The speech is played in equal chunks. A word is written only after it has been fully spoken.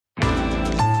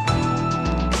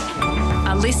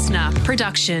listener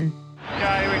production.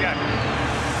 Okay, here we go.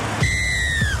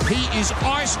 He is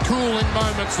ice cool in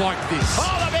moments like this.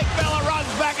 Oh, the big fella runs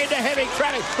back into heavy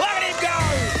traffic. Look at him go!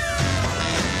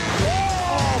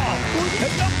 Oh,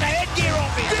 he knocked the headgear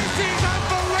off him. This is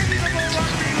unbelievable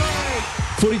rugby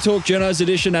league. Footy Talk Journos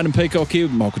edition. Adam Peacock here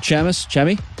with Michael Chammis.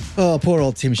 Chammy? Oh, poor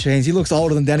old Tim Sheens. He looks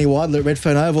older than Danny Widler at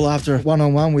Redfern Oval after a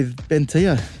one-on-one with Ben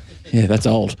Teo. Yeah, that's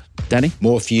old. Danny?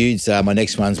 More feuds. My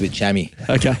next one's with Chammy.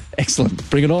 Okay, excellent.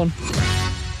 Bring it on.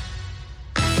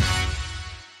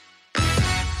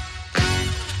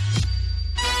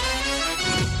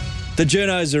 The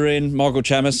journos are in. Michael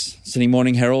Chammis, Sydney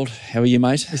Morning Herald. How are you,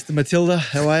 mate? Mr. Matilda,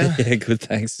 how are you? Yeah, good,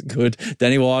 thanks. Good.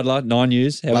 Danny Widler, 9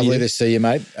 News. How are Lovely you? to see you,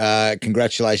 mate.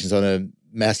 Congratulations on a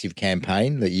massive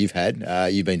campaign that you've had.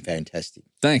 You've been fantastic.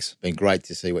 Thanks. Been great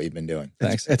to see what you've been doing.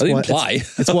 Thanks. That's I didn't why- play.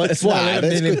 That's why No, 11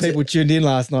 that's million good. people tuned in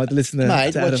last night to listen to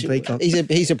Mate, Adam watch- Peacock.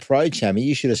 he's a pro, Chammy.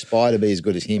 You should aspire to be as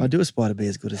good as him. I do aspire to be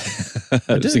as good as him.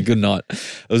 It was a good night. It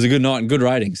was a good night and good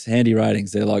ratings, handy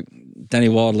ratings. They're like Danny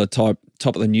Widler type,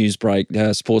 top of the news break,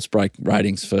 sports break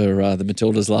ratings for the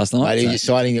Matildas last night. Mate, are you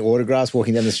signing the autographs,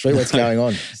 walking down the street? What's going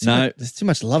on? No, There's too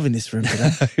much love in this room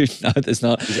today. no, there's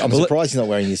not. I'm Well, surprised he's not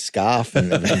wearing his scarf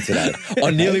and everything today.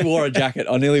 I nearly wore a jacket.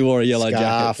 I nearly wore a yellow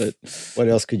Scarf. jacket, but What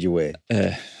else could you wear?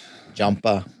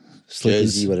 Jumper,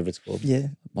 Slippers. jersey, whatever it's called. Yeah.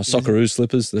 my Socceroos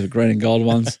slippers, the green and gold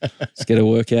ones. Let's get a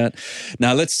workout.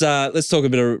 Now let's talk a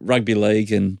bit of rugby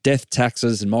league and death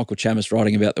taxes and Michael Chammis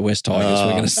writing about the West Tigers.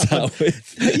 We're going to start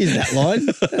with. Don't use that line.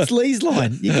 That's Lee's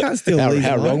line. You can't steal Lee's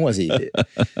How line. wrong was he?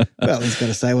 Well, he's got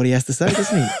to say what he has to say,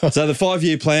 doesn't he? So the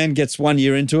 5-year plan gets 1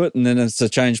 year into it and then it's a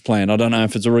change plan. I don't know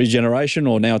if it's a regeneration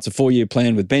or now it's a 4-year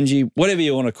plan with Benji. Whatever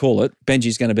you want to call it,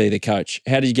 Benji's going to be the coach.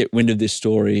 How did you get wind of this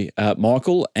story,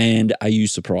 Michael, and are you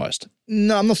surprised?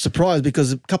 No, I'm not surprised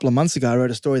because a couple of months ago I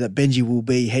wrote a story that Benji will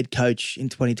be head coach in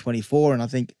 2024 and I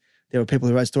think there were people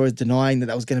who wrote stories denying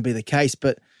that was going to be the case,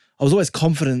 but I was always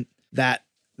confident that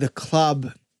the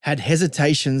club had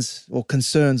hesitations or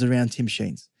concerns around Tim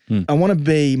Sheens. I want to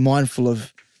be mindful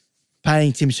of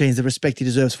paying Tim Sheens the respect he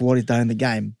deserves for what he's done in the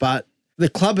game, but the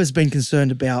club has been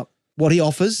concerned about what he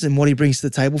offers and what he brings to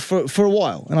the table for a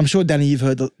while, and I'm sure, Danny, you've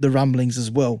heard the rumblings as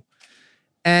well.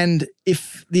 And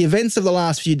if the events of the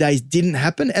last few days didn't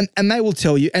happen, and they will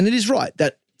tell you, and it is right,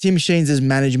 that Tim Sheens'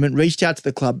 management reached out to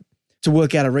the club to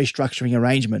work out a restructuring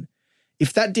arrangement.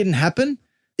 If that didn't happen,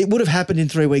 it would have happened in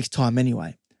 3 weeks' time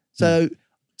anyway. So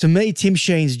to me, Tim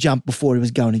Sheens jumped before he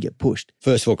was going to get pushed.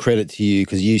 First of all, credit to you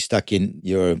because you stuck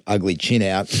your ugly chin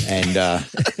out and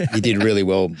you did really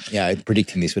well,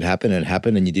 predicting this would happen, and it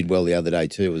happened, and you did well the other day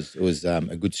too. It was a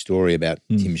good story about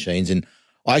Tim Sheens, and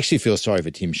I actually feel sorry for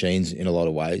Tim Sheens in a lot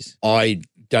of ways. I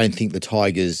don't think the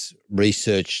Tigers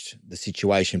researched the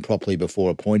situation properly before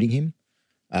appointing him.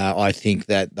 I think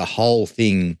that the whole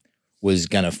thing was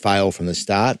going to fail from the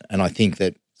start, and I think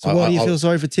that. So why do you feel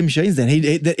sorry for Tim Sheens then?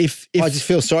 I just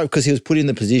feel sorry because he was put in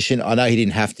the position. I know he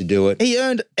didn't have to do it. He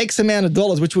earned X amount of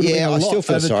dollars, which would have been a I lot still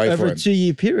feel over, sorry over for a him.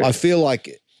 2-year period. I feel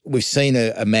like we've seen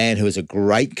a man who is a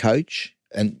great coach,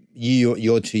 and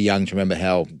you're too young to remember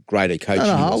how great a coach he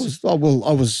was. I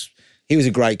was He was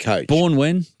a great coach. Born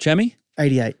when, Chammy?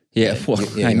 88. Yeah, well,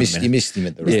 Yeah, hang on a you minute. missed him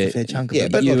at the Missed right. a fair chunk of Yeah,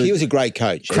 it. but look, he was a great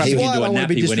coach. Crap, He you was, can Why do I a don't want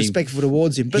to be nappy when he- disrespectful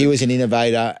towards him. But he was an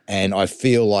innovator, and I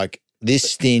feel like this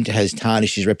stint has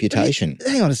tarnished his reputation.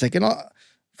 hang on a second.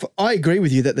 I agree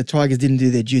with you that the Tigers didn't do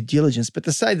their due diligence, but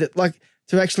to say that,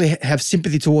 to actually have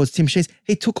sympathy towards Tim Sheens,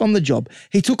 he took on the job.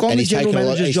 He took on And the he's general taken a lot-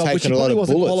 manager's he's job, which he taken a lot probably of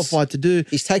wasn't bullets. qualified to do.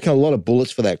 He's taken a lot of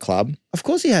bullets for that club, Of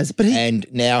course he has, but and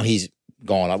now he's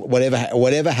gone.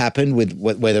 Whatever happened with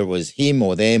whether it was him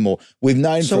or them, or we've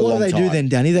known for So a what long do they time. do then,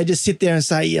 Danny? They just sit there and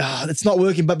say, it's not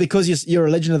working, but because you're a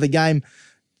legend of the game,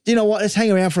 you know what? Let's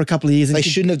hang around for a couple of years. And They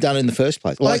shouldn't have done it in the first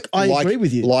place. I agree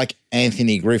with you. Like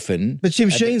Anthony Griffin. But Tim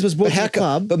Sheens was brought But to how the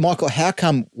club. But Michael, how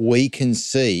come we can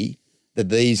see that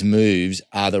these moves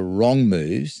are the wrong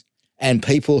moves, and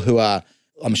people who are,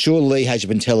 I'm sure Lee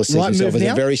Hajibintella sees Right himself move as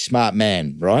now? a very smart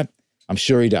man, right? I'm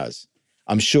sure he does.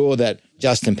 I'm sure that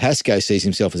Justin Pascoe sees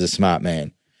himself as a smart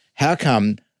man. How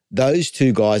come those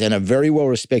two guys and a very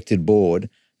well-respected board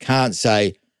can't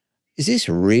say, is this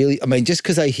really? I mean, just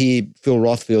because they hear Phil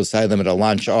Rothfield say them at a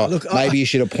lunch, maybe you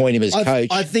should appoint him as coach.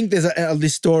 I think there's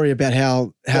this story about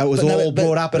how it was all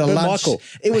brought up at a lunch. Michael,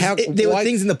 There were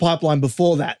things in the pipeline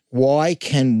before that. Why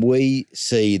can we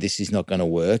see this is not going to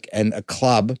work? And a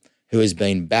club who has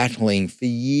been battling for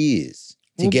years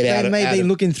to get out of... They may be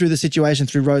looking through the situation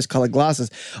through rose-coloured glasses.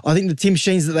 I think the Tim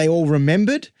Sheens that they all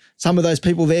remembered, some of those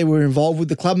people there were involved with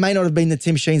the club, may not have been the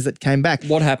Tim Sheens that came back.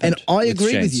 What happened? And I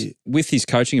agree with Sheens? you. With his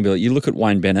coaching ability, you look at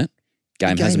Wayne Bennett,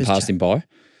 game hasn't has passed him by.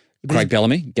 Craig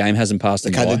Bellamy, game hasn't passed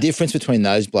him Okay, by. the difference between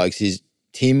those blokes is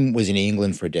Tim was in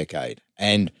England for a decade,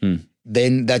 and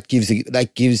then that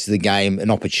gives the game an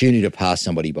opportunity to pass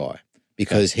somebody by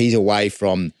because he's away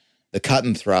from the cut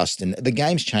and thrust, and the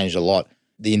game's changed a lot.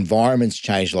 The environment's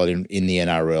changed a lot in the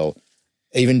NRL.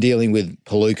 Even dealing with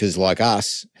palookas like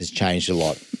us has changed a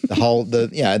lot.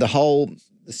 The whole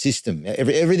system,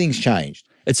 everything's changed.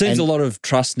 It seems a lot of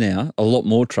trust now, a lot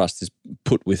more trust is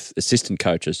put with assistant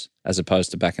coaches as opposed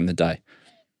to back in the day.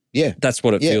 Yeah. That's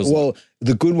what it feels like. Well,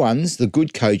 the good ones, the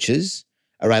good coaches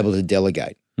are able to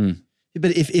delegate.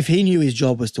 But if he knew his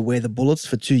job was to wear the bullets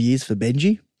for 2 years for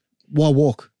Benji, why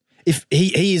walk? If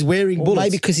he is wearing bullets.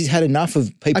 Maybe because he's had enough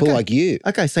of people like you.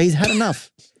 Okay, so he's had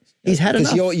enough. He's had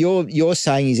enough. Because you're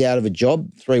saying he's out of a job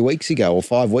 3 weeks ago or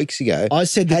 5 weeks ago. I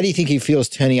said how do you think he feels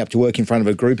turning up to work in front of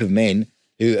a group of men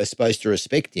who are supposed to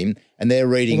respect him, and they're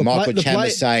reading Michael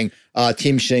Chambers saying,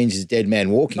 Tim Sheens is dead man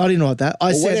walking. I didn't write that.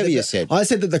 I said I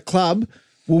said that the club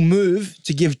will move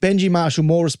to give Benji Marshall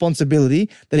more responsibility,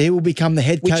 that he will become the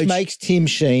head coach. Which makes Tim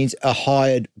Sheens a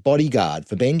hired bodyguard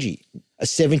for Benji, a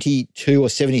 72 or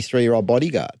 73-year-old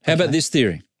bodyguard. How about this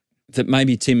theory? That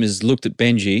maybe Tim has looked at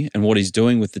Benji and what he's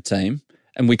doing with the team,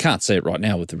 and we can't see it right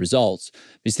now with the results.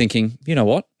 He's thinking, you know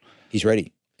what? He's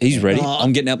ready. He's ready.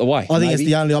 I'm getting out the way. I think it's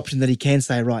the only option that he can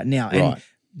say right now. And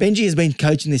Benji has been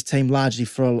coaching this team largely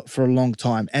for a long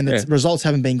time, and the results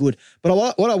haven't been good. But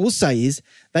what I will say is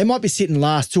they might be sitting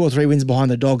last 2 or 3 wins behind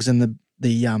the Dogs and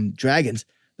the Dragons.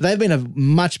 They've been a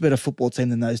much better football team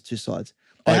than those two sides.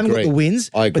 They haven't got the wins,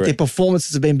 but their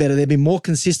performances have been better. They've been more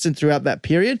consistent throughout that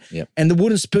period. Yep. And the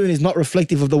wooden spoon is not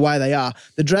reflective of the way they are.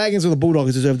 The Dragons or the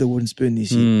Bulldogs deserve the wooden spoon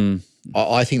this year.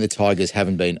 I think the Tigers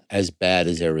haven't been as bad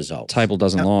as their results. Table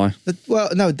doesn't lie.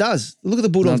 No, it does. Look at the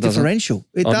Bulldogs differential.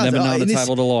 It does. I've never known the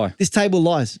table to lie. This table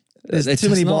lies. There's too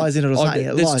many buys in it or something.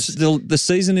 It lies. The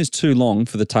season is too long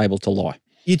for the table to lie.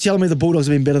 You telling me the Bulldogs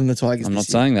have been better than the Tigers? I'm not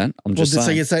saying that. I'm just saying.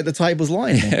 So you say the table's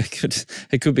lying? Yeah,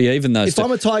 it could be even those. If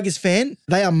I'm a Tigers fan,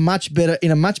 they are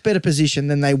in a much better position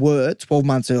than they were 12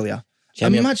 months earlier.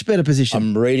 Much better position.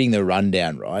 I'm reading the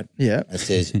rundown, right? Yeah. It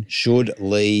says, should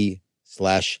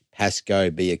Lee/Pascoe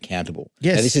be accountable?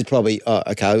 Yes. Now, this is probably,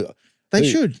 okay. They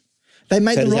should. They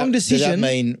made the wrong decision. Does that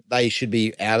mean they should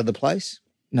be out of the place?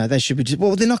 No, they should be.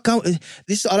 They're not going.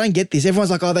 I don't get this. Everyone's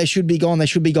like, they should be gone. They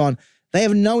should be gone. They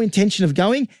have no intention of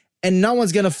going, and no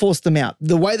one's going to force them out.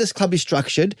 The way this club is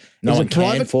structured, no one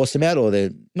can force them out, or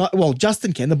they're well,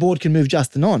 Justin can. The board can move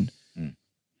Justin on.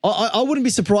 I wouldn't be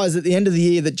surprised at the end of the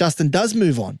year that Justin does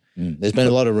move on. There's been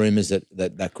a lot of rumours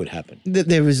that could happen.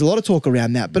 There is a lot of talk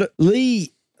around that, but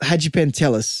Lee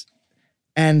Hadjipentelis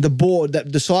and the board that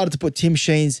decided to put Tim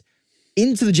Sheens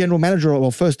into the general manager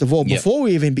role, first of all, before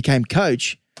we even became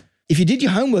coach. If you did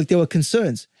your homework, there were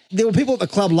concerns. There were people at the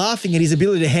club laughing at his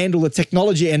ability to handle the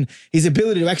technology and his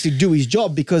ability to actually do his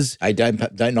job because... Hey, don't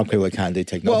knock people that can't do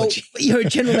technology. Well, you're a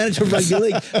general manager of rugby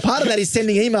league. Part of that is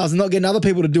sending emails and not getting other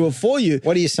people to do it for you.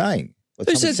 What are you saying?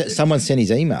 Someone sent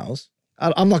his emails.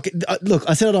 I'm not... Look,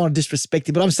 I said I don't want to disrespect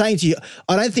you, but I'm saying to you,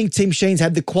 I don't think Tim Sheens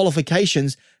had the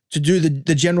qualifications to do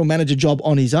the general manager job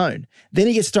on his own. Then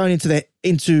he gets thrown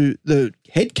into the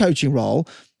head coaching role.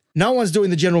 No one's doing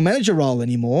the general manager role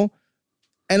anymore.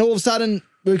 And all of a sudden...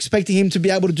 we're expecting him to be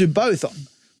able to do both.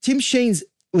 Tim Sheens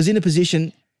was in a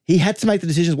position, he had to make the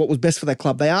decisions what was best for that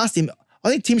club. They asked him, I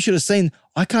think Tim should have seen,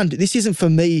 this isn't for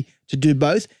me to do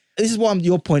both. This is why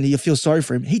your point, you feel sorry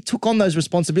for him. He took on those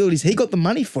responsibilities. He got the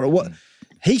money for it.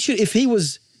 If he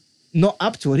was not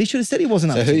up to it, he should have said he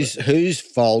wasn't up to it. So whose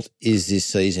fault is this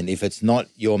season? If it's not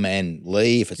your man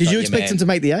Lee, if it's Did not you your expect man him to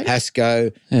make the 8?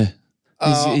 Pascoe. Yeah.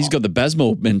 He's got the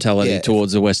Bazmore mentality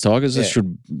towards the West Tigers. They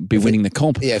should be winning the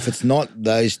comp. Yeah, if it's not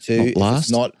those two, if it's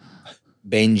not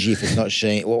Benji, if it's not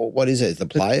Sheen, well, what is it? The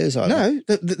players?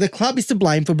 The club is to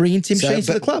blame for bringing Tim Sheens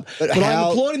to the club. But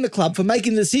I'm applauding the club for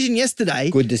making the decision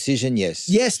yesterday. Good decision, yes.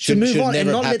 Yes, to move on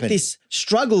and not let this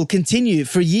struggle continue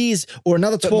for years or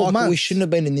another 12 months. We shouldn't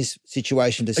have been in this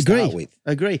situation to start with.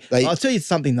 Agree. I'll tell you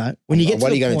something though. When you get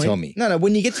what are you going to tell me? No,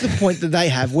 when you get to the point that they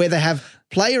have, where they have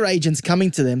player agents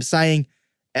coming to them saying,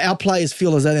 our players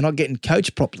feel as though they're not getting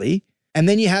coached properly, and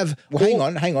then you have...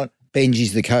 Well, hang on.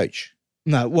 Benji's the coach.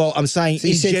 No, well, I'm saying... So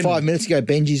you said 5 minutes ago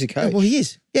Benji's a coach. No, well, he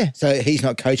is, yeah. So he's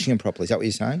not coaching him properly. Is that what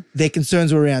you're saying? Their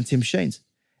concerns were around Tim Sheens.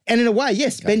 And in a way,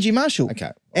 yes, Benji Marshall.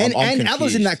 Okay. And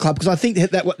others in that club, because I think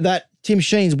that Tim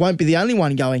Sheens won't be the only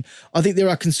one going. I think there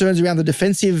are concerns around the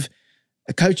defensive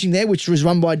coaching there, which was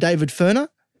run by David Ferner.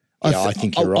 I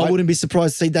think you're right. I wouldn't be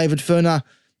surprised to see David Ferner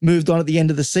moved on at the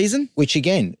end of the season. Which,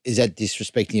 again, is that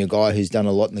disrespecting a guy who's done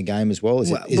a lot in the game as well?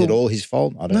 Is it all his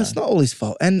fault? I don't know. No, it's not all his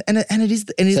fault. And it is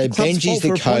the club's Benji's fault the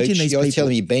for appointing coach. these You're people. telling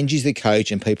me Benji's the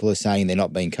coach and people are saying they're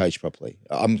not being coached properly.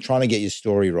 I'm trying to get your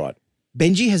story right.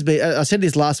 Benji has been, I said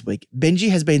this last week, Benji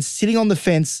has been sitting on the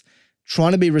fence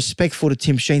trying to be respectful to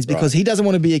Tim Sheens because he doesn't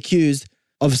want to be accused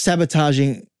of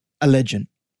sabotaging a legend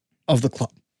of the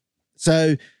club.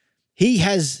 So he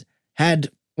has had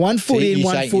one foot in,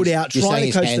 one foot out,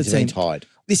 trying to coach the team. Tied.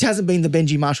 This hasn't been the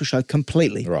Benji Marshall show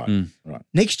completely. Right.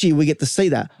 Next year we get to see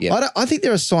that. Yeah. I think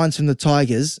there are signs from the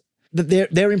Tigers that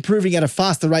they're improving at a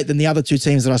faster rate than the other two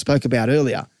teams that I spoke about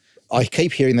earlier. I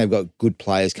keep hearing they've got good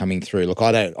players coming through. Look,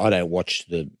 I don't watch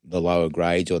the lower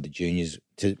grades or the juniors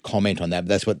to comment on that, but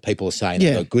that's what people are saying.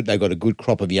 Yeah. They've got a good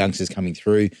crop of youngsters coming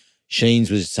through.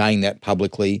 Sheens was saying that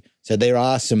publicly. So there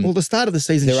are some. Well, the start of the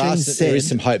season, there is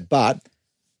some hope, but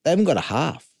they haven't got a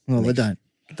half. Well, they don't.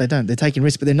 They don't. They're taking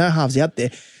risks, but there are no halves out there.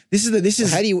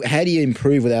 How do you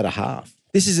improve without a half?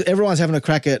 Everyone's having a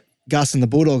crack at Gus and the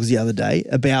Bulldogs the other day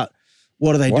about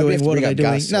what are they doing? What are they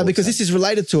doing? No, because this is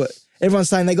related to it. Everyone's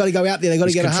saying they got to go out there. They got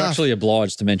to get a half. Contractually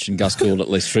obliged to mention Gus Gould at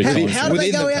least 3 times. How do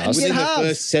they go out and get Within the halves?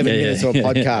 first 7 minutes of a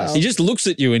podcast. He just looks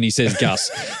at you and he says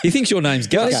Gus. He thinks your name's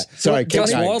Gus. Okay, sorry, keep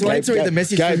Gus going. Wildly. Do I answer the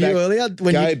message from you earlier?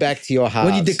 Go back to your halves.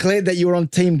 When you declared that you were on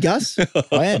Team Gus?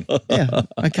 I am. Yeah.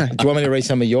 Okay. Do you want me to read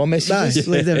some of your No, messages?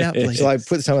 leave them out, please. Shall I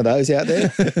put some of those out there?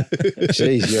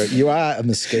 Jeez, you are a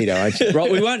mosquito, aren't you?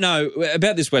 Right, we won't know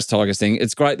about this West Tigers thing.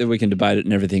 It's great that we can debate it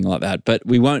and everything like that, but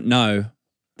we won't know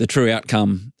the true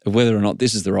outcome of whether or not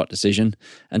this is the right decision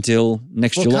until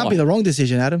next Well, it July. can't be the wrong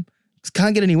decision, Adam. It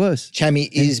can't get any worse. Chammy,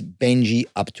 is Benji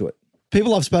up to it?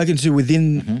 People I've spoken to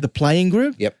within the playing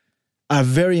group Yep. are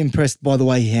very impressed by the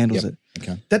way he handles it.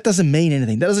 Okay. That doesn't mean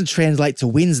anything. That doesn't translate to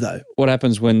wins, though. What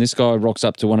happens when this guy rocks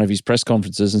up to one of his press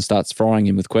conferences and starts frying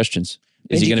him with questions?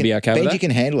 Is he going to be okay with Benji that?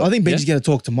 can handle it. I think Benji's going to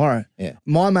talk tomorrow. Yeah.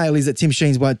 My mail is that Tim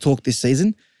Sheens won't talk this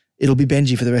season. It'll be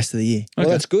Benji for the rest of the year. Well,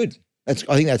 that's good. I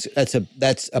think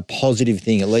that's a positive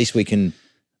thing. At least we can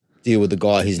deal with the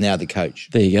guy who's now the coach.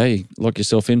 There you go. You lock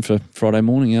yourself in for Friday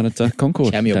morning out at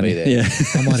Concord. Chammy will be there. Yeah.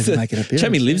 I might even make an appearance.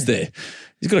 Chammy lives there.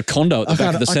 He's got a condo at the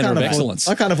back of the Centre of afford- Excellence.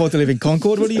 I can't afford to live in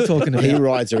Concord. What are you talking He about?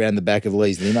 rides around the back of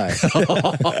Lee's limo.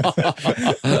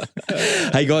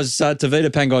 Hey guys, Tavita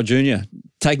Pangai Jr.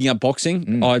 taking up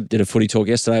boxing. I did a footy talk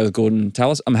yesterday with Gordon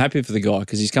Tallis. I'm happy for the guy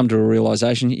because he's come to a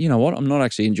realisation, you know what, I'm not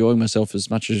actually enjoying myself as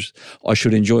much as I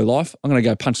should enjoy life. I'm going to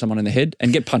go punch someone in the head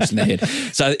and get punched in the head.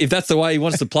 So if that's the way he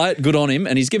wants to play it, good on him.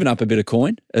 And he's given up a bit of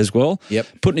coin as well. Yep.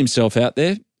 Putting himself out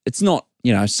there. It's not,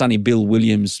 Sonny Bill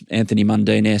Williams, Anthony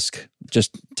Mundine-esque,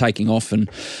 just taking off and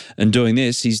doing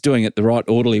this. He's doing it the right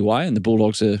orderly way, and the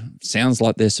Bulldogs sounds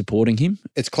like they're supporting him.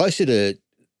 It's closer to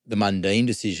the Mundine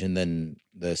decision than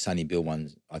the Sonny Bill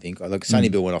ones, I think. Like Sonny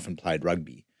Bill went off and played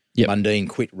rugby. Yep. Mundine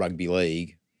quit rugby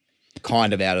league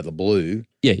kind of out of the blue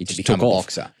Yeah, he to just become took a off.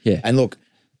 boxer. Yeah. And look,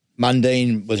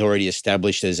 Mundine was already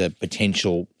established as a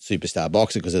potential superstar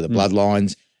boxer because of the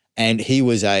bloodlines, and he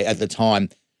was at the time,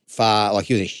 he was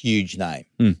a huge name.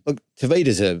 Look,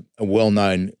 Tavita's a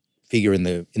well-known figure in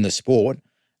the sport,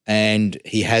 and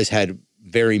he has had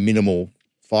very minimal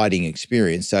fighting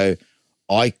experience. So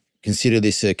I consider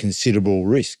this a considerable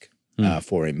risk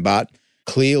for him. But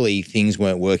clearly things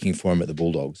weren't working for him at the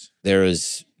Bulldogs. There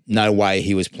is no way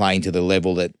he was playing to the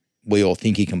level that we all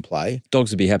think he can play.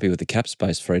 Dogs would be happy with the cap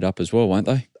space freed up as well, won't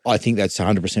they? I think that's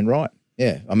 100% right.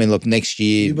 Yeah. I mean, look, next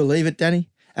year. You believe it, Danny?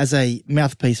 As a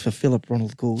mouthpiece for Philip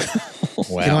Ronald Gould,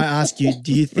 Wow. can I ask you,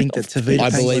 do you think that Tavita I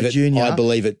believe Pangai it. Jr. I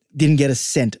believe it. didn't get a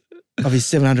cent of his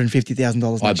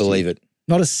 $750,000 I believe it.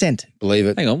 Not a cent. Believe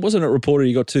it. Hang on, wasn't it reported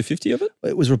he got 250 of it?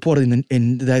 It was reported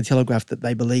in the Daily Telegraph that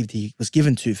they believed he was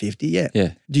given 250. Yeah.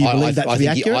 Yeah. Do you believe that to be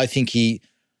think accurate? I think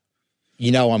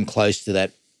I'm close to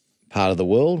that part of the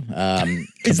world.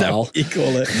 Is that what you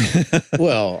call it?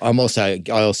 Well,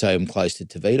 I also am close to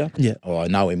Tavita. Yeah. Or I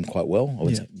know him quite well. I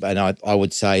would say, and I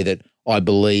would say that I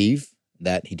believe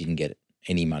that he didn't get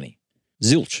any money.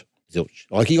 Zilch.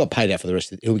 Like he got paid out for the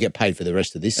rest of he'll get paid for the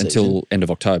rest of this season. Until end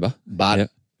of October. But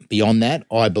beyond that,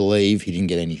 I believe he didn't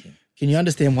get anything. Can you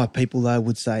understand why people though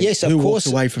would say, Yes, of who course.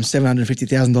 walks away from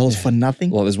 $750,000 for nothing?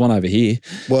 Well, there's one over here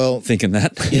Well, thinking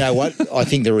that. you know what? I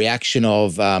think the reaction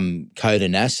of Coda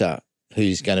Nasser,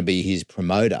 who's going to be his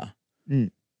promoter,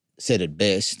 said it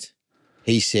best.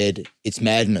 He said, it's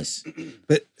madness.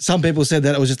 But some people said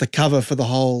that it was just a cover for the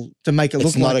whole, to make it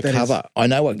It's look not like a that is- cover. I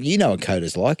know what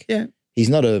Coda's like. Yeah. He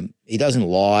doesn't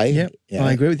lie. Yeah. You know.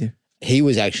 I agree with you. He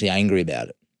was actually angry about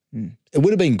it. It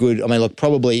would have been good. I mean, look,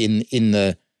 probably in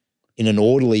an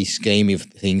orderly scheme of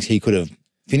things, he could have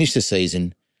finished the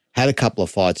season, had a couple of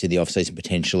fights in the offseason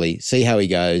potentially, see how he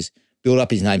goes, build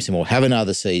up his name some more, have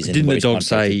another season. Didn't the dog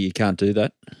say you can't do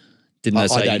that? Didn't they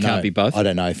say you can't be both? I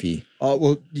don't know if he... Oh,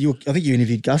 well, I think you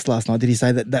interviewed Gus last night. Did he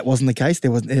say that wasn't the case? There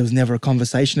was never a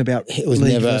conversation about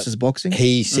league versus boxing?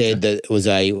 He said that it was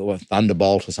a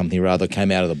thunderbolt or something rather, came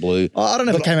out of the blue. I don't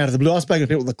know if it came out of the blue. I've spoken to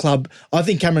people at the club. I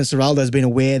think Cameron Ciraldo's been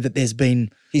aware that he's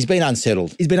been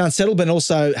unsettled. He's been unsettled, but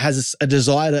also has a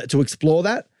desire to explore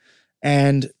that.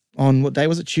 And on what day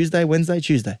was it? Tuesday, Wednesday?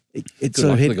 Tuesday. It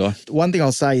sort of hit. The guy. One thing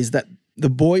I'll say is that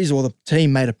the boys or the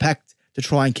team made a pact to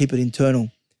try and keep it internal.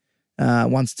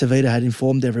 Once Tavita had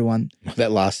informed everyone.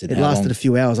 That lasted. It lasted a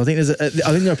few hours. I think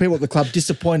there are people at the club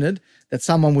disappointed that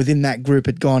someone within that group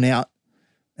had gone out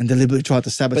and deliberately tried to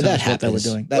sabotage what they were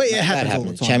doing. It happens all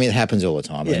the time. Chammy, it happens all the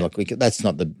time. Yeah. I mean, look, that's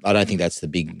not the. I don't think that's the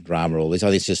big drama. All this. I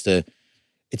think it's just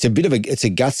it's a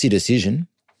gutsy decision.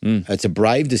 It's a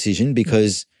brave decision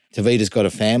because Tavita's got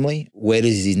a family. Where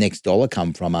does his next dollar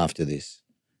come from after this?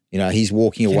 You know, he's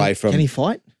walking away from. Can he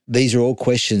fight? These are all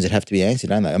questions that have to be answered,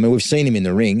 don't they? I mean, we've seen him in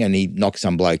the ring and he knocked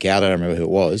some bloke out. I don't remember who it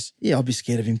was. Yeah, I'd be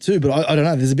scared of him too, but I don't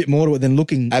know. There's a bit more to it than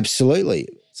looking absolutely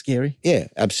scary. Yeah,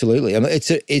 absolutely. I mean,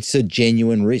 it's a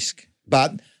genuine risk.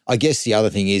 But I guess the other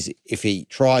thing is if he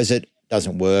tries it,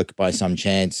 doesn't work by some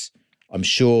chance, I'm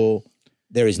sure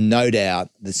there is no doubt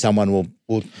that someone will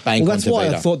bank on Tavita. That's why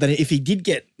I thought that if he did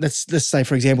get, let's say,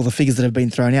 for example, the figures that have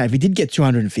been thrown out, if he did get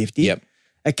 250, yep.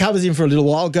 It covers him for a little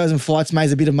while, goes and fights,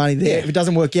 makes a bit of money there. Yeah. If it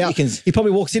doesn't work out, he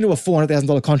probably walks into a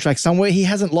 $400,000 contract somewhere. He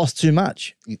hasn't lost too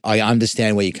much. I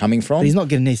understand where you're coming from. But he's not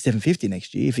getting near 750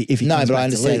 next year. If he no, but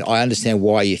I understand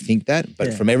why you think that.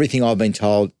 But from everything I've been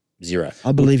told, zero.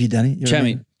 I believe you, Danny.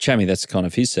 Chammy, that's kind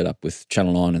of his setup with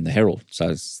Channel 9 and the Herald. So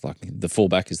it's like the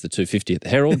fallback is the 250 at the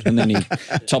Herald, and then he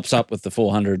tops up with the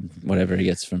 400, whatever he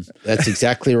gets from. That's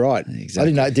exactly right. Exactly. I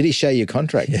didn't know. Did he show you a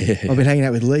contract? Yeah. I've been hanging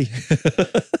out with Lee.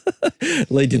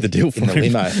 Lee did the deal for in the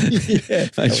him. limo. Yeah,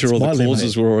 made sure all the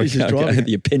clauses were okay.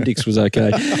 The appendix was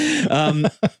okay.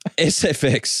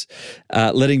 SFX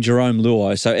letting Jerome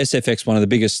Luai. So SFX, one of the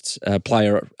biggest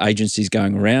player agencies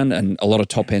going around, and a lot of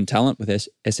top end talent with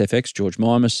SFX, George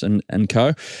Mimas and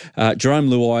co. Jerome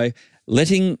Luai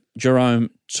letting Jerome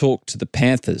talk to the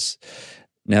Panthers.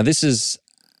 Now, this is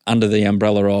under the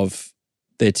umbrella of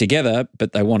they're together,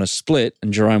 but they want to split,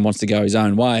 and Jerome wants to go his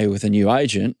own way with a new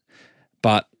agent,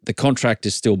 but the contract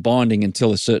is still binding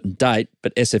until a certain date.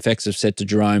 But SFX have said to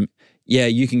Jerome, yeah,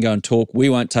 you can go and talk. We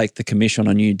won't take the commission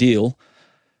on a new deal.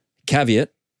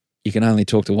 Caveat, you can only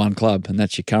talk to one club, and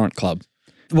that's your current club.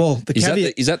 Well,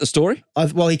 is that the story?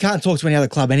 Well, he can't talk to any other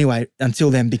club anyway until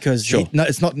then because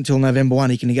it's not until November 1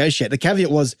 he can negotiate. The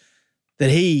caveat was that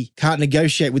he can't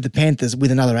negotiate with the Panthers with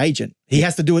another agent. He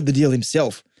has to do the deal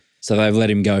himself. So they've let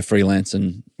him go freelance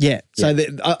and... Yeah. So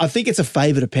I think it's a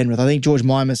favour to Penrith. I think George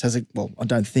Mimas has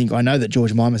I know that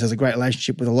George Mimas has a great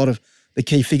relationship with a lot of the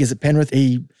key figures at Penrith.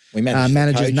 He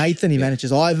manages Nathan. He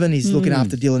manages Ivan. He's looking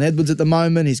after Dylan Edwards at the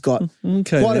moment. He's got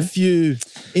quite a few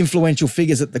influential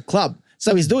figures at the club.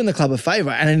 So he's doing the club a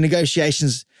favour, and in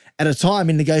negotiations with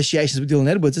Dylan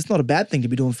Edwards, it's not a bad thing to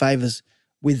be doing favours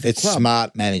with the club. It's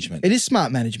smart management. It is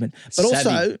smart management. But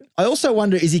also, I also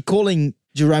wonder, is he calling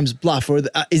Jerome's bluff, or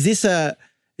is this a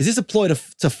ploy to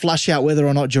flush out whether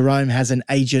or not Jerome has an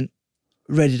agent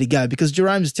ready to go? Because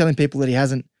Jerome's telling people that he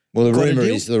hasn't. Well,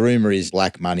 the rumor is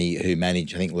Black Money, who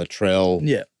manage, I think,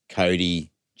 Latrell, Cody,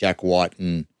 Jack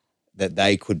Whiten, that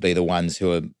they could be the ones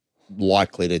who are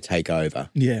likely to take over.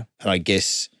 Yeah. And I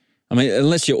guess... I mean,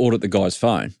 unless you audit the guy's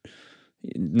phone,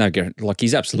 no guarantee. Like,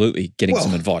 he's absolutely getting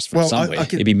some advice from somewhere.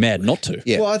 He'd be mad not to.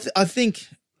 Yeah. Well, I think...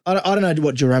 I don't know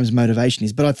what Jerome's motivation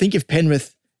is, but I think if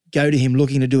Penrith go to him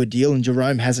looking to do a deal and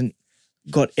Jerome hasn't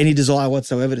got any desire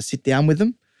whatsoever to sit down with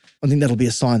them, I think that'll be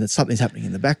a sign that something's happening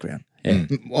in the background. Yeah.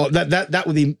 Well, that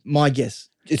would be my guess.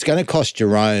 It's going to cost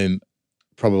Jerome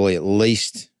probably at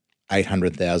least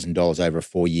 $800,000 over a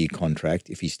 4-year contract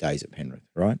if he stays at Penrith,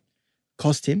 right?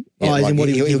 Cost him? Yeah,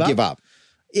 he'll give up.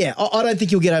 Yeah, I don't think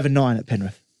he'll get over 9 at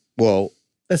Penrith. Well,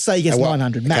 let's say he gets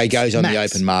 900 max. Okay, he goes on the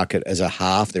open market as a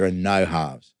half. There are no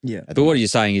halves. Yeah. But what you're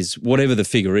saying is whatever the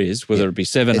figure is, whether it be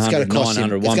 700,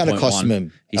 900, 1.1, it's going to cost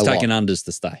him he's taking unders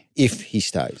to stay. If he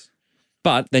stays.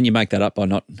 But then you make that up by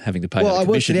not having to pay the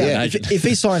commission. If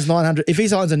he signs a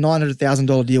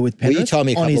 $900,000 deal with Penrith, you told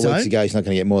me a couple of weeks ago he's not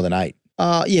going to get more than 8.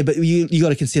 Yeah, but you got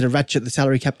to consider ratchet the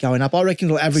salary cap going up. I reckon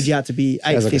it'll average out to be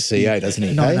 850. Sounds like a CEO, doesn't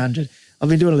he? 900. I've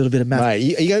been doing a little bit of math.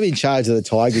 Mate, are you going to be in charge of the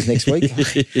Tigers next week?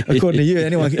 According to you,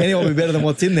 anyone will be better than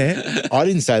what's in there. I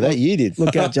didn't say that. You did.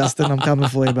 Look out, Justin. I'm coming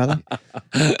for you, brother.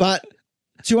 But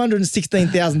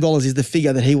 $216,000 is the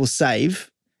figure that he will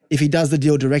save if he does the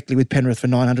deal directly with Penrith for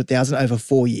 $900,000 over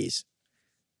 4 years.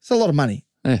 It's a lot of money.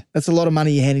 Yeah. That's a lot of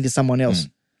money you're handing to someone else.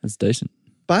 That's decent.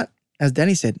 But as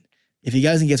Danny said, if he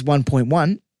goes and gets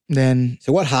 1.1, then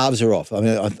So what halves are off? I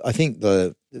mean, I think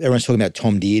everyone's talking about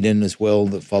Tom Dearden as well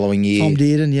the following year. Tom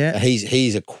Dearden, yeah.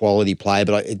 He's a quality player,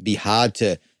 but it'd be hard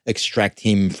to extract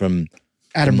him from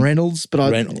Adam Reynolds, but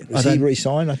Was he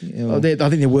re-signed? I think. I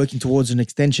think they're working towards an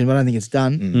extension, but I don't think it's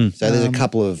done. So there's a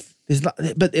couple of.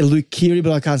 But Luke Keary,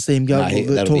 but I can't see him go.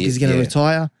 The talk is going to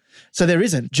retire. So there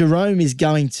isn't. Jerome is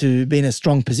going to be in a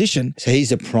strong position. So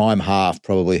he's a prime half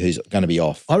probably who's going to be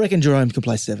off. I reckon Jerome could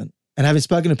play 7. And having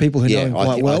spoken to people who know him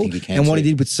quite well and what he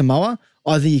did with Samoa,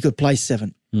 I think he could play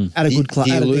 7 at a good club.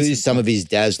 Do you lose some of his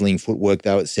dazzling footwork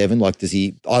though at 7? Like does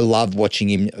he? I love watching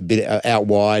him a bit out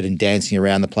wide and dancing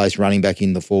around the place, running back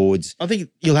in the forwards. I think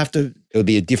you'll have to. It'll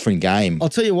be a different game. I'll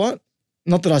tell you what.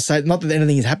 Not that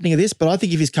anything is happening of this, but I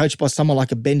think if he's coached by someone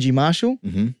like a Benji Marshall,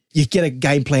 you get a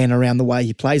game plan around the way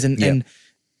he plays. And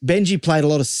Benji played a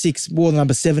lot of 6, wore the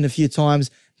number 7 a few times.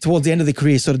 Towards the end of the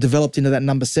career, sort of developed into that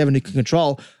number 7 who can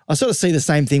control. I sort of see the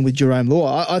same thing with Jerome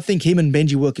Luai. I think him and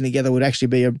Benji working together would actually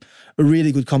be a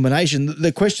really good combination.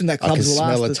 The question that clubs will ask... I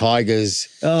can smell the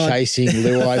Tigers chasing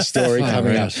Luai's story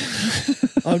coming up.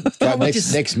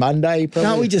 Next Monday, probably.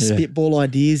 Can't we just spitball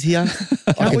ideas here?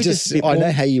 I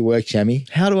know how you work, Chammy.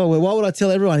 How do I work? Why would I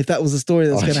tell everyone if that was the story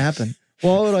that's going to happen?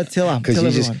 Why would I tell them?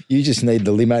 Because you just need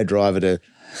the limo driver to...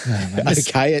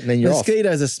 okay it and then you're off.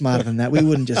 Mosquitoes are smarter than that. We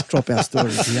wouldn't just drop our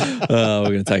stories here. We're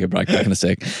going to take a break. Back in a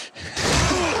sec.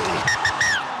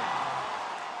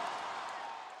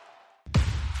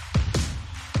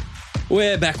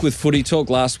 We're back with Footy Talk.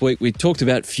 Last week we talked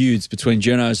about feuds between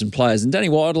journos and players, and Danny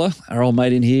Weidler, our old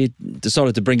mate in here,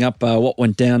 decided to bring up what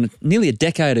went down nearly a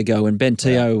decade ago when Ben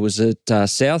Teo was at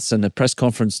Souths and the press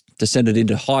conference descended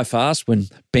into high fast when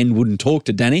Ben wouldn't talk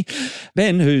to Danny.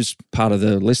 Ben, who's part of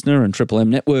the Listener and Triple M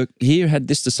network here, had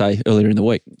this to say earlier in the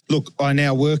week. Look, I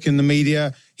now work in the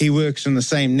media. He works in the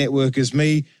same network as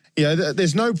me. You know,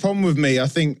 there's no problem with me. I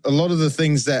think a lot of the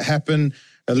things that happen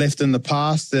are left in the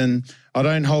past, and I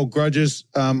don't hold grudges.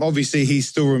 Obviously, he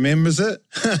still remembers it.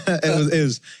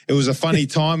 It was a funny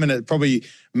time, and it probably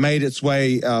made its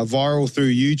way viral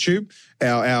through YouTube.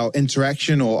 Our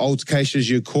interaction or altercation, as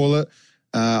you call it,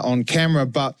 on camera.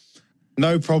 But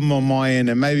no problem on my end,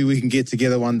 and maybe we can get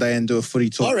together one day and do a footy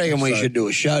talk. I reckon we should do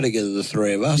a show together, the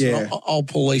three of us. Yeah. I'll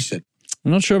police it. I'm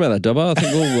not sure about that, Dobbo. I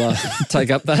think we'll take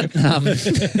up that.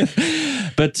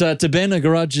 But to Ben, a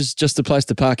garage is just a place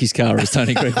to park his car, as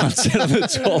Tony Green once said on the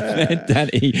 12th man,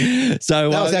 Danny. So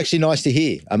that was actually nice to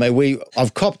hear. I mean,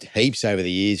 I've copped heaps over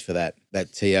the years for that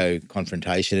Teo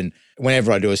confrontation, and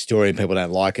whenever I do a story and people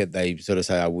don't like it, they sort of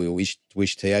say, "I will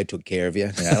wish Teo took care of you."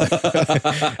 And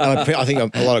I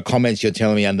think a lot of comments you're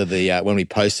telling me under the when we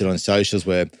posted on socials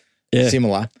were. Yeah.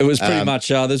 Similar. It was pretty much,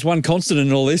 there's one constant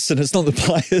in all this and it's not the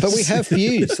players. But we have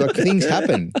feuds. Like things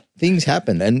happen. Things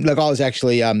happen. And look, I was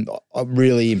actually I'm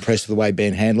really impressed with the way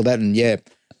Ben handled that. And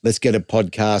let's get a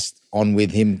podcast on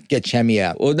with him. Get Chammy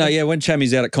out. Well, no, when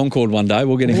Chammy's out at Concord one day,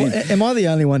 we'll get him in. Am I the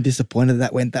only one disappointed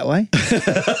that went that way?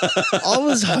 I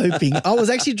was hoping. I was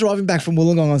actually driving back from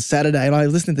Wollongong on Saturday and I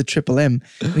was listening to Triple M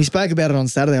and he spoke about it on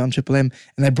Saturday on Triple M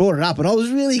and they brought it up and I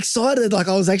was really excited. Like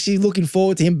I was actually looking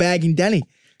forward to him bagging Danny.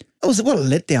 What a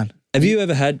letdown. Have you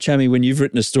ever had, Chammy, when you've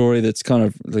written a story that's kind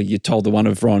of, you told the one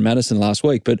of Ryan Madison last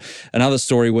week, but another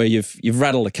story where you've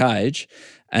rattled a cage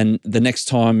and the next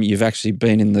time you've actually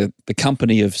been in the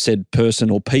company of said person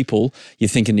or people, you're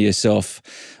thinking to yourself,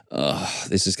 oh,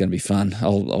 this is going to be fun.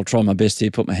 I'll try my best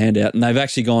here, put my hand out. And they've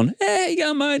actually gone, hey, you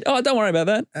go, mate. Oh, don't worry about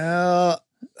that.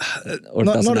 Or it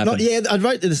doesn't happen. I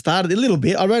wrote at the start of a little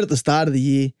bit. I wrote at the start of the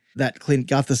year that Clint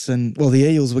Gutherson, the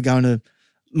Eels were going to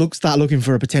start looking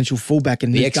for a potential fullback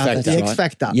and the X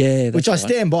Factor. Yeah, which I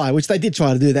stand by, which they did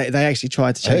try to do. They actually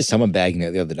tried to change. I heard someone bagging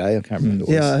it the other day. I can't remember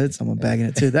who it was. Yeah, I heard someone bagging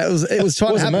it too. It was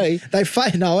trying to happen. Me. They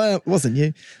failed. No, it wasn't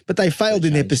you. But they failed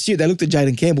in their pursuit. They looked at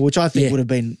Jaden Campbell, which I think would have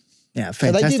been fantastic.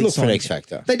 So they did look for an X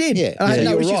Factor. They did. Yeah. I had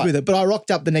no issues with it. But I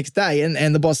rocked up the next day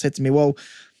and the boss said to me, well,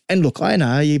 and look, I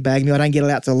know you bagged me. I don't get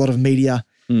out to a lot of media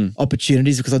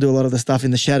opportunities because I do a lot of the stuff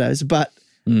in the shadows, but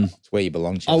it's where you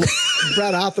belong.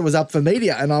 Brad Arthur was up for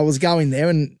media, and I was going there,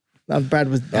 and Brad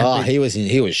was. He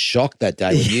was shocked that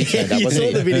day when you turned up. You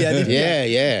saw the video, didn't you?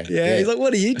 Yeah. He's like,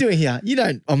 "What are you doing here? You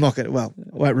don't." I'm not going to. Well,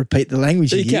 I won't repeat the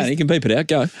language. You can. You can beep it out.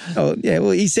 Go. Oh yeah. Well,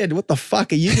 he said, "What the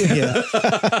fuck are you doing here?"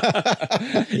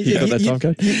 You got that time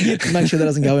code? You make sure that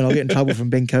doesn't go in. I'll get in trouble from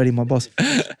Ben Cody, my boss.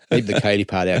 Keep the Cody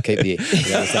part out. Keep the.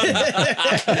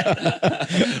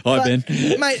 Hi, Ben.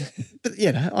 Mate, but,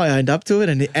 I owned up to it,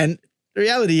 and the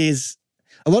reality is.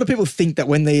 A lot of people think that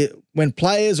when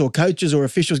players or coaches or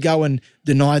officials go and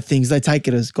deny things, they take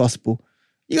it as gospel.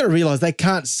 you got to realize they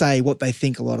can't say what they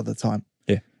think a lot of the time.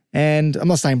 Yeah. And I'm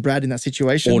not saying Brad in that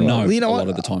situation. Or no, you know a what? lot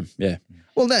of the time. Yeah.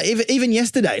 Well, no, even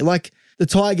yesterday, like the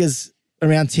Tigers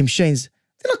around Tim Sheens,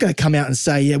 they're not going to come out and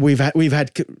say, yeah, we've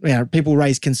had people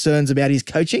raise concerns about his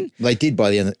coaching. They did by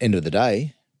the end of the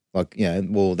day. Like,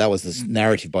 that was the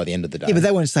narrative by the end of the day. Yeah, but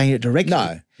they weren't saying it directly.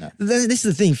 No. This is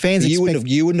the thing. Fans You expect...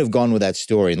 wouldn't have gone with that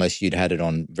story unless you'd had it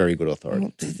on very good authority.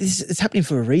 Well, it's happening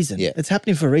for a reason. Yeah. It's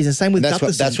happening for a reason. Same with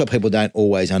Gutherson. That's what people don't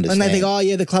always understand. And they think, oh,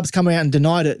 yeah, the club's come out and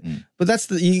denied it. But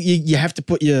that's you have to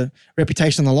put your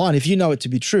reputation on the line. If you know it to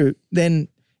be true, then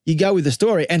you go with the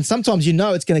story. And sometimes you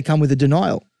know it's going to come with a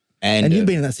denial. And you've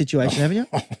been in that situation, haven't you?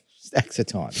 Stacks of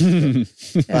time.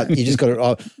 But you just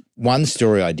got to... one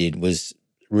story I did was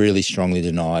really strongly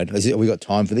denied. Have we got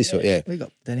time for this? Yeah. We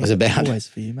got Danny. It was about... Always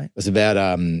for you, mate. It was about...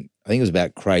 I think it was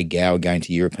about Craig Gower going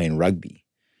to European rugby.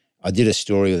 I did a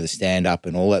story with a stand-up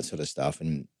and all that sort of stuff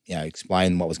and,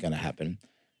 explained what was going to happen.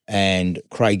 And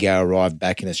Craig Gower arrived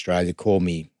back in Australia, called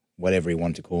me whatever he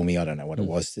wanted to call me. I don't know what it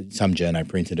was. Some journo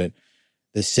printed it.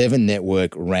 The Seven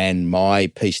Network ran my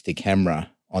piece to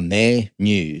camera on their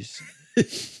news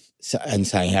and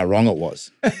saying how wrong it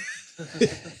was.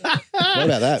 What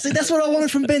about that? See, that's what I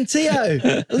wanted from Ben Teo.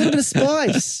 A little bit of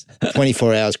spice.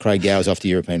 24 hours, Craig Gower's off to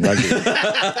European rugby.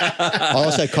 I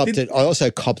also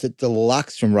copped it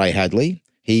deluxe from Ray Hadley.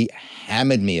 He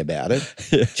hammered me about it.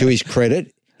 To his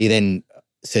credit, he then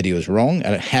said he was wrong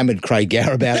and hammered Craig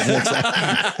Gower about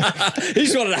it. He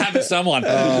just wanted to hammer someone.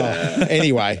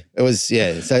 Anyway, it was,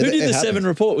 yeah. So who did the Seven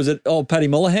report? Was it Paddy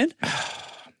Mollahan?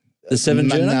 The Seven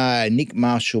journal? No, Nick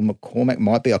Marshall McCormack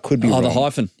might be. I could be wrong. The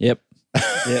hyphen. Yep.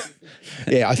 Yeah.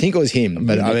 Yeah, I think it was him.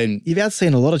 But I mean, you've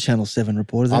outseen a lot of Channel 7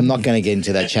 reporters. I'm not going to get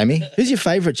into that, Chammy. Who's your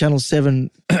favourite Channel 7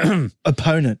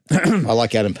 opponent? I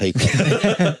like Adam Peacock.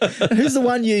 Who's the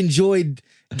one you enjoyed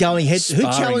going head to? Who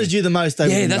challenged you the most over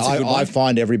Yeah, the that's a good one. I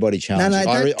find everybody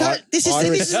challenging. This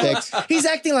is he's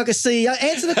acting like a CEO.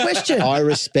 Answer the question. I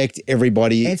respect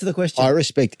everybody. Answer the question. I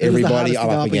respect everybody I'm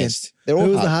up against. They're all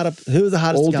Who was the hardest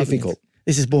all to go up difficult. against?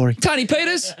 This is boring. Tony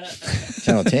Peters.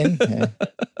 Channel 10. Yeah.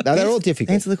 No, they're all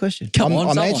difficult. Answer the question. Come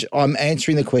on, I'm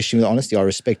answering the question with honesty. I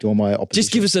respect all my opposition.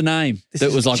 Just give us a name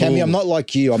that was like. Chammy, I'm not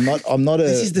like you. I'm not a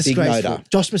This is big disgraceful. noter.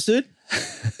 Josh Massoud,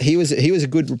 He was a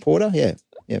good reporter. Yeah.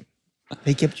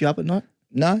 he kept you up at night.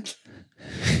 No.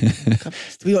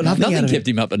 We got nothing out Nothing of kept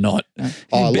him up at night.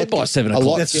 In bed by 7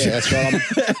 o'clock. That's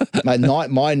right.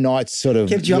 My night's sort of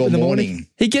Kept you up your in the morning.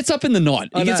 He gets up in the night.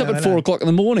 He gets up at 4 o'clock in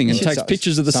the morning and takes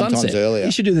pictures of the sometimes sunset. earlier.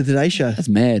 You should do the Today Show. That's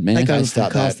mad, man. Take over from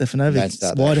start Carl that. Stefanovic. Don't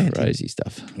start that. Wide ante. Crazy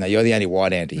stuff. No, you're the only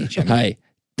white ant here, Chammy. Hey,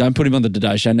 don't put him on the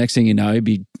Today Show. Next thing you know, he'd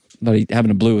be bloody having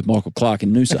a blue with Michael Clark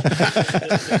in Noosa.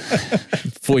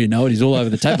 Before you know it, he's all over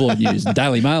the tabloid news and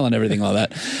Daily Mail and everything like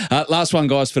that. Last one,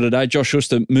 guys, for today. Josh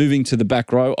Schuster moving to the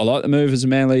back row. I like the move as a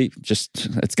Manly. Just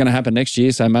it's going to happen next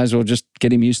year, so may as well just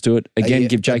get him used to it. Again,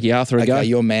 give Jakey Arthur a go. Okay,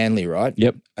 you're Manly, right?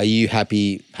 Yep. Are you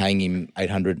happy paying him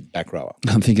 800 back rower?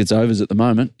 I think it's overs at the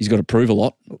moment. He's got to prove a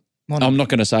lot. I'm not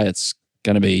going to say it's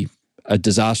going to be a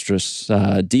disastrous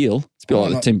deal. It's a bit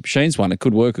like the Tim Sheen's one. It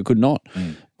could work, it could not.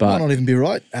 But Might not even be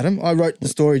right, Adam. I wrote the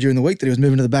story during the week that he was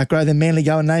moving to the back row. Then Manly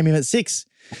go and name him at 6.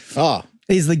 Oh,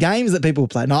 These are the games that people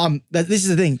play. No, this is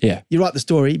the thing. Yeah. You write the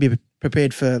story, be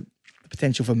prepared for the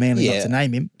potential for Manly not to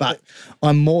name him. But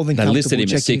I'm more than they comfortable listed him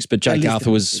checking. at 6, but Jake They listed Arthur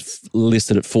him at was 6.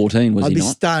 listed at 14, was I'd he be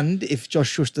not? stunned if Josh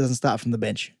Schuster doesn't start from the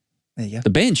bench. There you go. The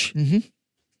bench?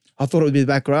 I thought it would be the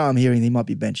back row. I'm hearing he might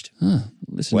be benched.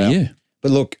 Listen to you.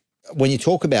 but look, when you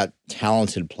talk about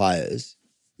talented players,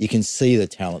 you can see the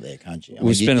talent there, can't you? I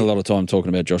We've mean, spent a lot of time talking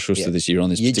about Josh Schuster this year on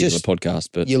this you particular just- podcast,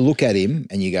 but You look at him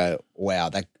and you go, wow,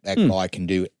 that guy can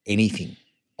do anything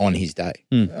on his day.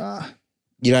 You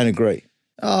don't agree?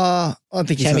 I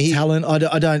think he's got talent.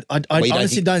 I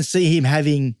honestly don't see him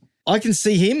having. I can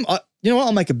see him. You know what?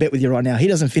 I'll make a bet with you right now. He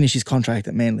doesn't finish his contract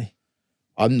at Manly.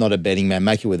 I'm not a betting man.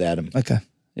 Make it with Adam. Okay.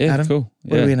 yeah, Adam, cool.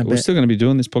 what are we gonna We're bet? still going to be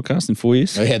doing this podcast in 4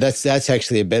 years. Oh, yeah, that's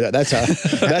actually a better. That's a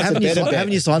better bet.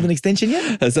 Haven't you signed an extension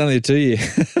yet? That's only a 2 year.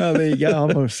 Oh, there you go.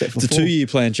 I'm set for It's a 4. 2 year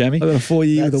plan, Chammy. I've got a 4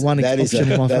 year with a one That is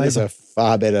option in my that is favour. a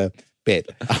far better bet.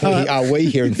 Are we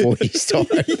here in 4 years' time?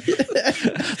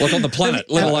 Like on the planet,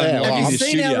 let alone Yeah, like in I've the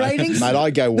Seen our studio. ratings? Mate, I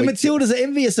go The week. Matildas are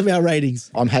envious of our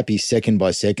ratings. I'm happy second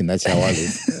by second. That's how I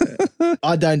live.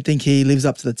 I don't think he lives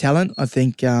up to the talent. I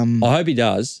think I hope he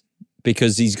does,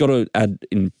 because he's got to add,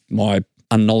 in my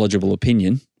unknowledgeable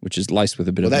opinion, which is laced with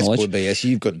a bit Well, of that's knowledge. good, BS.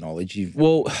 You've got knowledge.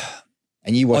 Well,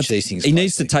 And you watch these things. he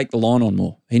needs to closely. take the line on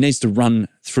more. He needs to run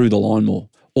through the line more.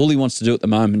 All he wants to do at the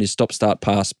moment is stop, start,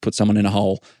 pass, put someone in a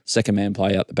hole, second man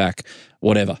play out the back,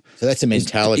 whatever. So that's a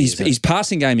mentality. His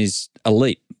passing game is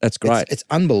elite. That's great. It's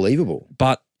unbelievable.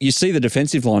 But you see the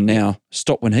defensive line now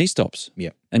stop when he stops.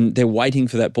 Yeah. And they're waiting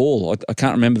for that ball. I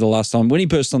can't remember the last time. When he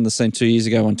burst on the scene 2 years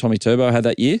ago when Tommy Turbo had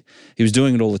that year, he was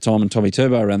doing it all the time and Tommy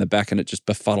Turbo around the back and it just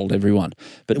befuddled everyone.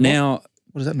 But now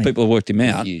What does that mean? people have worked him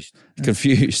out.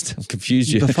 Confused. Confused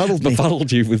you. Befuddled me.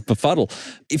 Befuddled you with befuddle.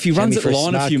 If he runs at for the a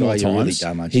line a smart few more guy, you're really times,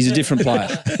 dumb, aren't he's you? a different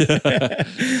player.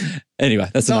 Anyway,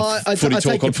 that's enough footy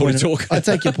talk on footy talk. I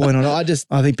take your point on it.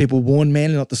 I think people warned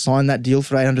Manly not to sign that deal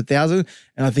for $800,000,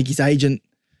 and I think his agent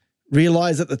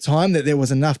realised at the time that there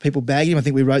was enough people bagging him. I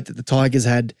think we wrote that the Tigers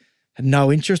had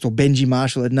no interest, or Benji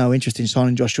Marshall had no interest in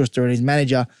signing Josh Schuster, and his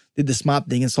manager did the smart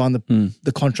thing and signed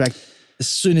the contract as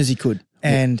soon as he could.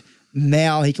 And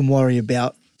now he can worry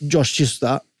about Josh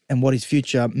Schuster and what his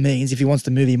future means if he wants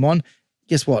to move him on.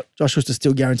 Guess what? Josh Schuster's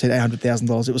still guaranteed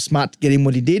 $800,000. It was smart to get him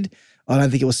what he did. I don't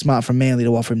think it was smart from Manly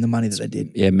to offer him the money that they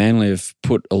did. Yeah, Manly have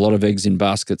put a lot of eggs in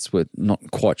baskets we're not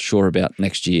quite sure about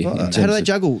next year. Well, how do they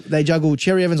juggle? They juggle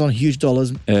Cherry Evans on huge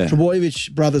dollars,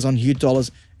 Trebojevic brothers on huge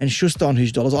dollars, and Schuster on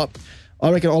huge dollars.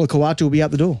 I reckon Ola Kawatu will be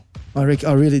out the door. I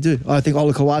really do. I think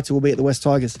Ola Kawatu will be at the West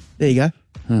Tigers. There you go.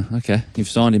 Okay, you've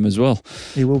signed him as well.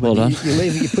 He will be. Well done.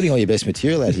 You're putting all your best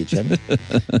material out here, Chapman.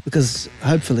 Because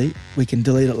hopefully we can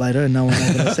delete it later and no one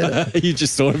knows that I said it. You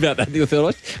just thought about that. You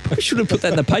thought, I probably should have put that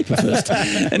in the paper first.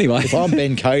 Anyway. If I'm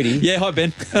Ben Cody. Yeah, hi,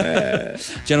 Ben.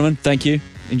 Gentlemen, thank you.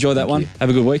 Enjoy that one. Have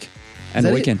a good week and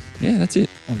the weekend. Yeah, that's it.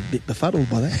 I'm a bit befuddled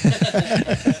by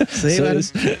that. See you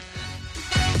later.